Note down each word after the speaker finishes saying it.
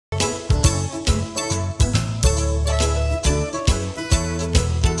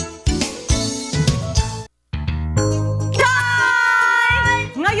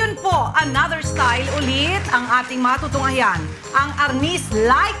another style ulit ang ating matutunghayan. Ang Arnis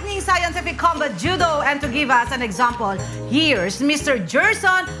Lightning Scientific Combat Judo. And to give us an example, here's Mr.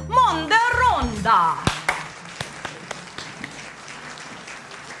 Gerson Monderonda.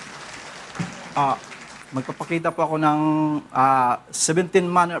 Magpapakita po ako ng 17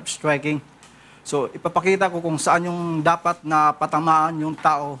 manner of striking. So, ipapakita ko kung saan yung dapat na patamaan yung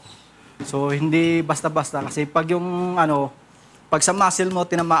tao. So, hindi basta-basta. Kasi pag yung, pag sa muscle mo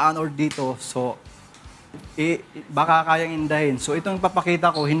tinamaan or dito, so, baka kayang indahin. So, itong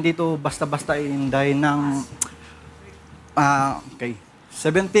ipapakita ko, hindi to basta-basta indahin ng, okay,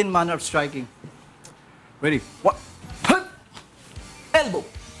 17 manner of striking. Ready? One, elbow,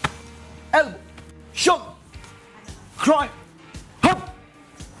 elbow, shove, climb, hop,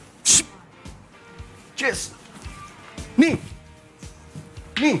 chest, knee,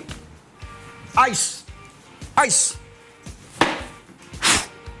 knee, ice, ice.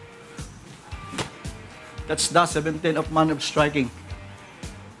 That's the 17 of manner of striking.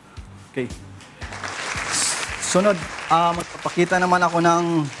 Okay. Sunod, magpapakita naman ako ng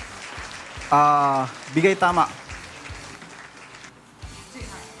bigay tama.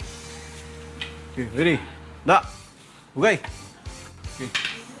 Okay, ready? Da. Okay. Okay.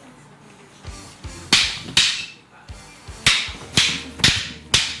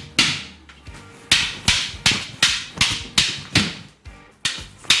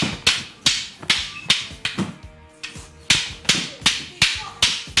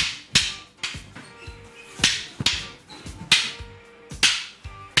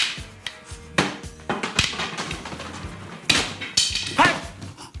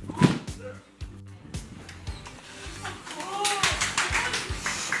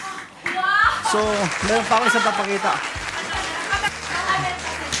 So, meron pa ako isang papakita.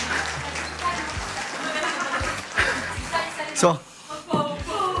 So,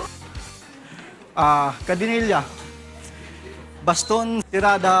 kadinilya. Baston,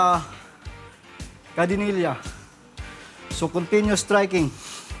 tirada, kadinilya. So, continuous striking.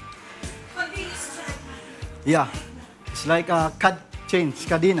 Yeah. It's like a cad change,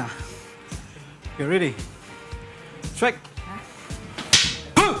 kadina. Okay, ready? Strike.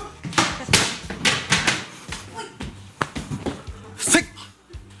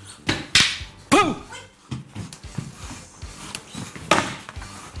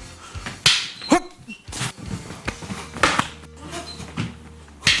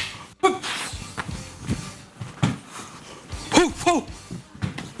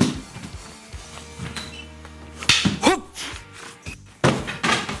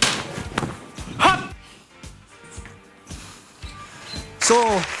 So,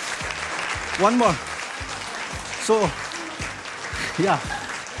 one more. So, yeah.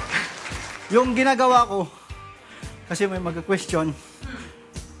 Yung ginagawa ko, kasi may mag-question,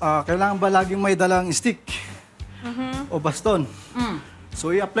 kailangan ba laging may dalang stick o baston?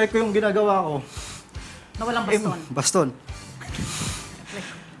 So, i-apply ko yung ginagawa ko. Na walang baston. Baston.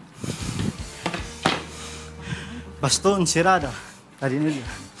 Baston, sirada.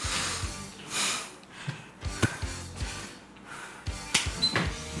 Kadinilya.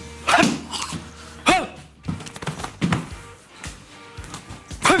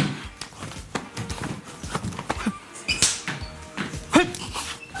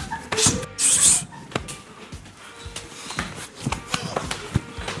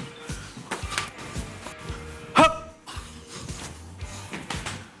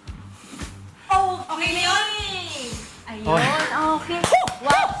 Ayun, okay.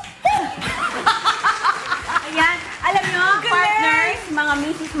 Wow! Ayan, alam nyo, partners, mga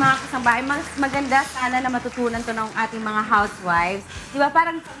misis, mga kasambahay, mas maganda sana na matutunan to ng ating mga housewives. Di ba,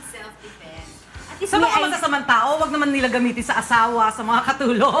 parang self-defense. Sa mga masasamang tao, wag naman nila gamitin sa asawa, sa mga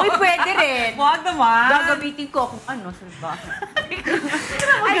katulong. Uy, pwede rin. Wag naman. Gagamitin ko kung ano, salba.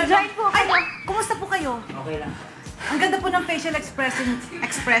 Ay, join po kayo. Kumusta po kayo? Okay lang. Ang ganda po ng facial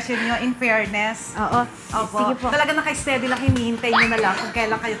expression nyo, in fairness. Oo. Opo. Sige po. Talaga naka-steady lang, hinihintay nyo na lang kung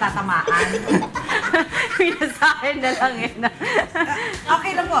kailan kayo tatamaan. Pinasahin na lang yun.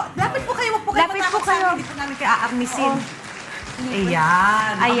 Okay lang po. Lapit po kayo, wag po kayo Lapit po matakot sa kayo. amin. Hindi po namin kayo aarnisin.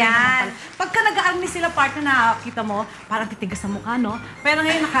 Ayan. Okay Ayan. naman pala. Pagka nag-aarnis sila, partner, nakakita mo, parang titigas sa mukha, no? Pero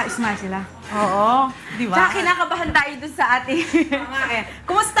ngayon, naka-smile sila. Oo. Di ba? Tsaka kinakabahan tayo dun sa ating...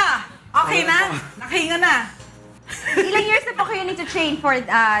 Kumusta? Okay na? Nakahinga na? Ilang years na po kayo need to train for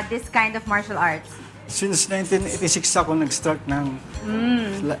this kind of martial arts? Since 1986 ako nag-start ng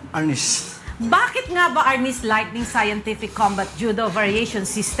Arnis. Bakit nga ba Arnis Lightning Scientific Combat Judo Variation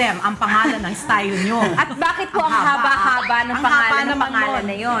System ang pangalan ng style nyo? At bakit po ang haba-haba ng Ang pangalan, haba naman nun.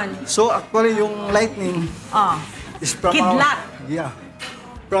 na yon? So actually yung lightning Oh. is from Kidlat. yeah.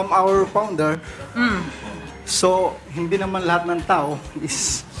 from our founder. So, hindi naman lahat ng tao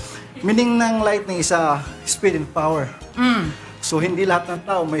is... Meaning ng lightning is a speed and power. So, hindi lahat ng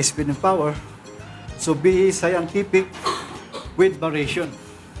tao may speed and power. So, be scientific with variation.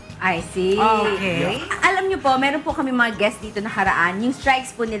 I see. Okay. Alam niyo po, meron po kami mga guests dito nakaraan. Yung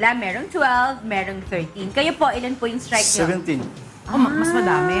strikes po nila, merong 12, merong 13. Kayo po, ilan po yung strike niyo? 17. Oh, mas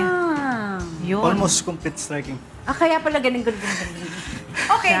madami. Yun. Almost complete striking. Kaya pala ganun.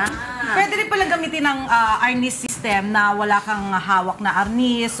 Okay. Pwede rin pala gamitin ng Arnis system na wala kang hawak na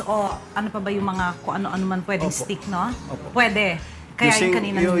arnis o ano pa ba yung mga kung ano-ano man pwedeng Opo. stick, no? Opo. Pwede. Kaya yung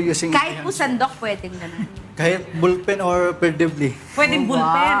kanina. Kahit po sandok, pwedeng ganun. Kahit bullpen or perdibly. Pwedeng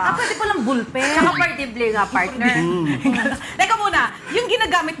bullpen. Pwede palang bullpen. Tsaka partibly nga, partner. Teka muna, yung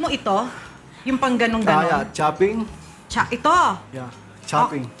ginagamit mo ito, yung pang ganong-ganon. Kaya, chopping. Ito. Yeah,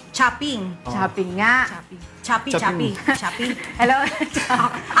 chopping. Chopping. Shopping nga. Chopping. Hello?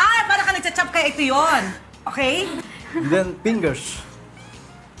 Para ka nagcha-chop kaya ito yun. Okay? Then fingers.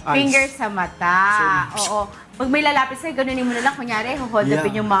 Eyes. Fingers sa mata. Oo. Pag may lalapit sa'yo, ganunin mo na lang. Kunyari, hold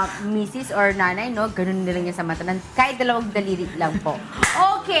upin yung mga misis or nanay, no? Ganunin na lang niya sa mata. Kahit dalawang daliri lang po.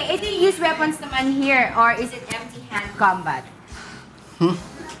 Okay. Ito yung use weapons naman here. Or is it empty hand combat?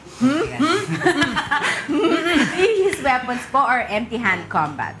 Do you use weapons po or empty hand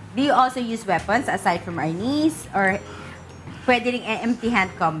combat? Do you also use weapons aside from Arnis? Or pwede rin empty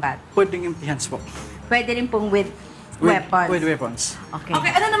hand combat? Pwedeng empty hands po. Pwede rin pong with weapons? With weapons. Okay.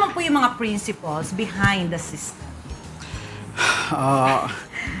 Okay, ano naman po yung mga principles behind the system?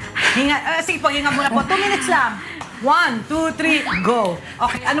 Sige po, hinga muna po. 2 minutes lang. 1, 2, 3, go.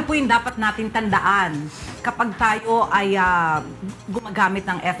 Okay, ano po yung dapat natin tandaan kapag tayo ay gumagamit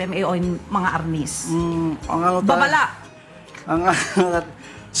ng FMA o yung mga arnis? Ang ano Babala. Ang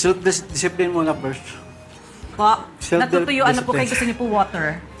self-discipline muna first. Po, Self-discipline. natutuyuan na po kayo, gusto niyo po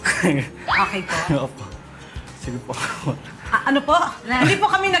water. Okay po. Opo. Sige po. Ano po? Hindi po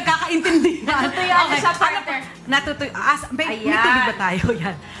kami nagkakaintindihan. Natutuyuan na siya, partner. May Ayan. tubig ba tayo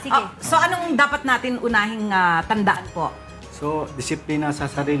yan? Sige. So anong dapat natin unahing tandaan po? So, disiplina sa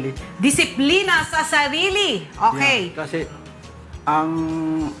sarili. Disiplina sa sarili. Okay. Yeah, kasi ang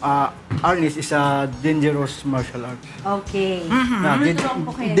Arnis is a dangerous martial art. Okay. Yeah, Tuturuan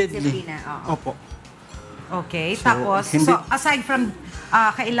po kayo ng deadly. disiplina. Oo. Opo. Okay. So, Tapos, hindi- aside from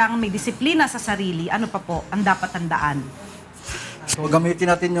kailangan may disiplina sa sarili, ano pa po ang dapat tandaan? So,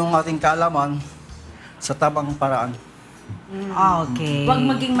 gamitin natin yung ating kaalaman sa tamang paraan. Okay. Huwag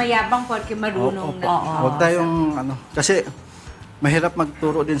maging mayabang porque marunong Opo. na. Huwag tayong kasi mahirap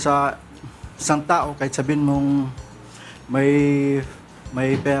magturo din sa isang tao kahit sabihin mong may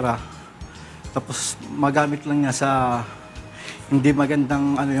pera. Tapos magamit lang niya sa hindi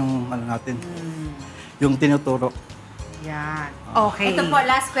magandang natin. Yung tinuturo. Yan. Okay. Ito po,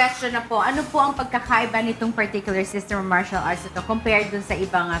 last question na po. Ano po ang pagkakaiba nitong particular system of martial arts ito compared dun sa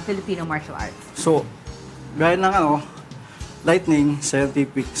ibang Filipino martial arts? So, gaya ng lightning,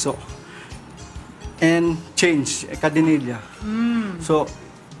 scientific, so, and change, kadinilya. So,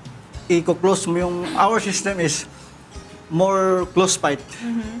 i-close mo yung, our system is more close fight.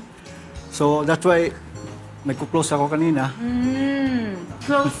 So, that's why, nagko-close ako kanina.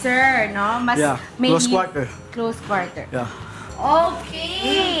 Closer, no? Mas Yeah, may close quarter. Close quarter. Yeah.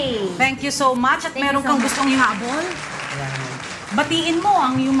 Okay! Thank you so much. At Thank meron you so kang much. gustong ihabol? Batiin mo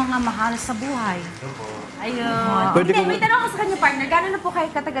ang iyong mga mahal sa buhay. Ayun. Pwede Hindi, ko- may tanong ako sa kanya, partner. Gano'n na po kayo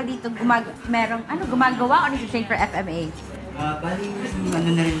katagal dito gumagawa o nag-train for FMA? Bali, ano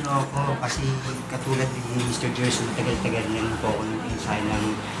na rin ako kasi katulad ni Mr. Jerson, tagal-tagal na rin po ako nag-ensayo ng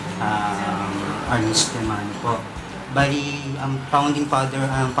Arnis naman po. Bali, ang founding father,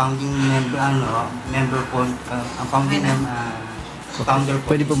 ang founding member, ang founding founder po.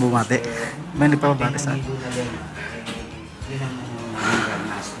 Pwede po bumati? May nagpapabati sa Yun ang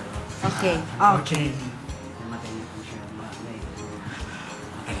grandmaster. Okay. Okay. Namatay na po siya.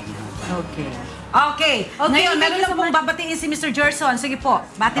 Okay. Okay. Ngayon, thank meron you lang so pong much. babatiin si Mr. Gerson. Sige po,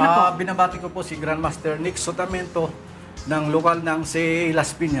 bati na po. Binabati ko po si Grandmaster Nick Sotamento ng lokal ng si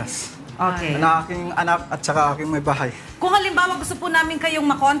Las Piñas. Okay. Na aking anak at saka aking may bahay. Kung halimbawa gusto po namin kayong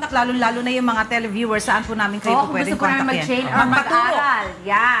makontak, lalo-lalo na yung mga televiewers, saan po namin kayo Oo, po kung pwedeng gusto po namin kontakin? mag-train or mag-aral.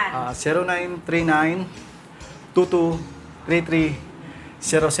 Yan.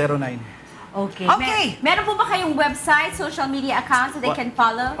 0939-2233-009. Okay. Okay. Meron po ba kayong website, social media accounts that they can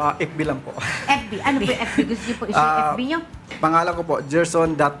follow? FB lang po. FB. Ano po yung FB? Gusto niyo po i-share FB niyo? Pangalan ko po,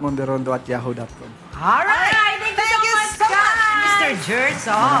 gerson.monderondo@yahoo.com. Alright. Alright, thank you so much, Mr.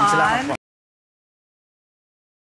 Maraming salamat Gerson. po.